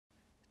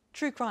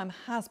True crime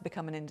has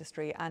become an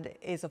industry and it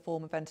is a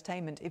form of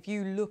entertainment. If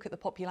you look at the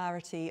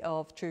popularity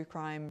of true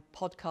crime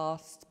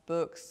podcasts,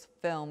 books,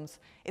 films,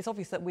 it's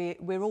obvious that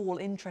we're all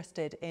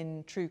interested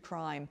in true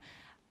crime.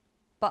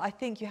 But I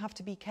think you have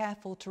to be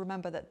careful to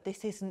remember that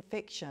this isn't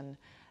fiction.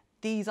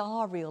 These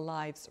are real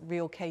lives,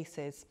 real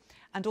cases.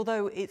 And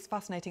although it's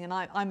fascinating, and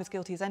I'm as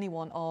guilty as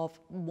anyone of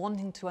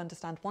wanting to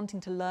understand,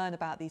 wanting to learn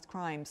about these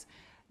crimes,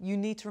 you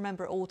need to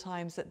remember at all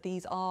times that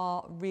these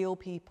are real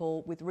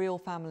people with real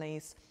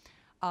families.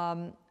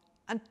 And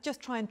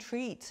just try and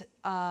treat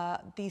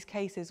these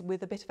cases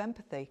with a bit of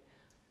empathy.